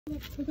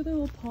Look at the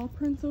little paw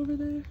prints over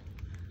there.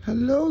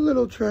 Hello,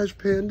 little trash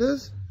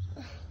pandas.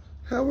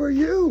 How are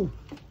you?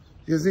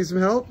 You guys need some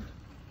help?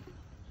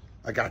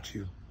 I got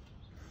you.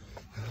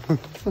 Go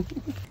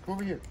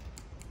over here.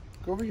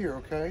 Go over here,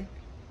 okay?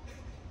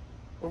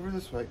 Over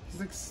this way. He's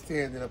like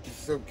standing up. He's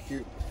so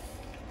cute.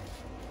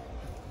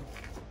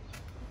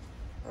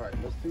 All right,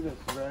 let's do this.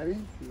 You ready?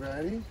 You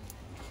ready?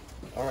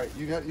 All right,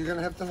 you're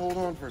gonna have to hold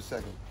on for a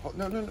second.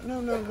 No,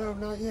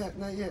 not yet,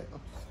 not yet. Oh,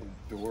 so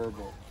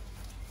adorable.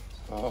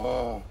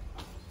 Oh.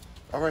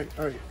 All right.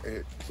 All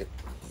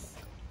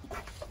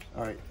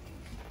right.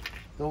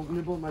 Don't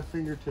nibble at my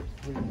fingertips,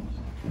 please.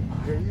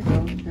 There you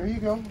go. There you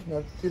go.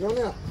 Now sit on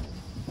out.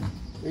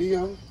 There you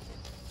go.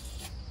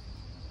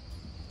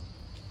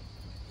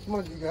 Come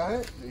on, you got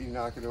it? You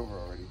knocked it over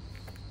already.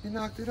 You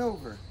knocked it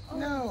over. Oh,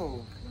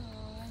 no.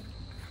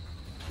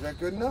 Is that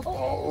good enough?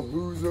 Oh,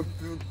 who's a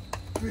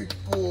big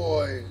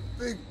boy?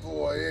 Big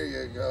boy.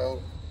 There you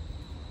go.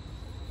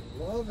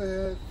 Love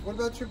it. What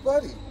about your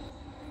buddy?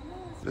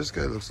 This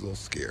guy looks a little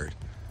scared.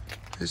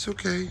 It's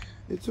okay.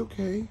 It's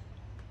okay.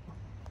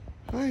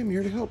 Hi, I'm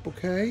here to help,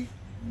 okay?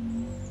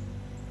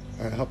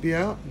 All right, help you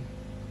out?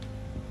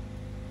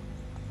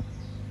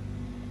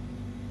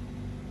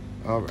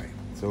 All right,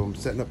 so I'm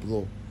setting up a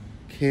little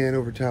can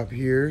over top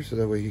here so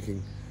that way he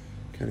can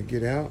kind of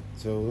get out.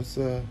 So let's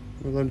we'll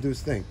let him do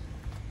his thing.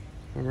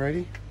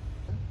 Alrighty?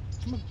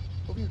 Come on,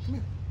 over here, come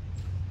here.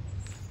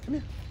 Come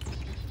here.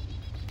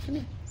 Come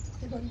here.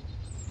 Hey, buddy.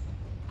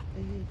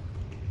 Hey.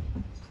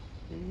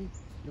 Hey,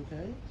 you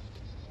okay?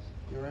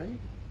 You alright?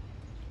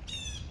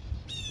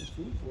 There's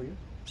food for you.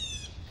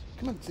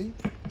 Come on, see?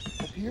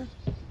 Up here.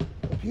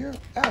 Up here.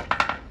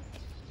 Out.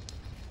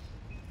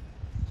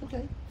 It's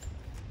okay.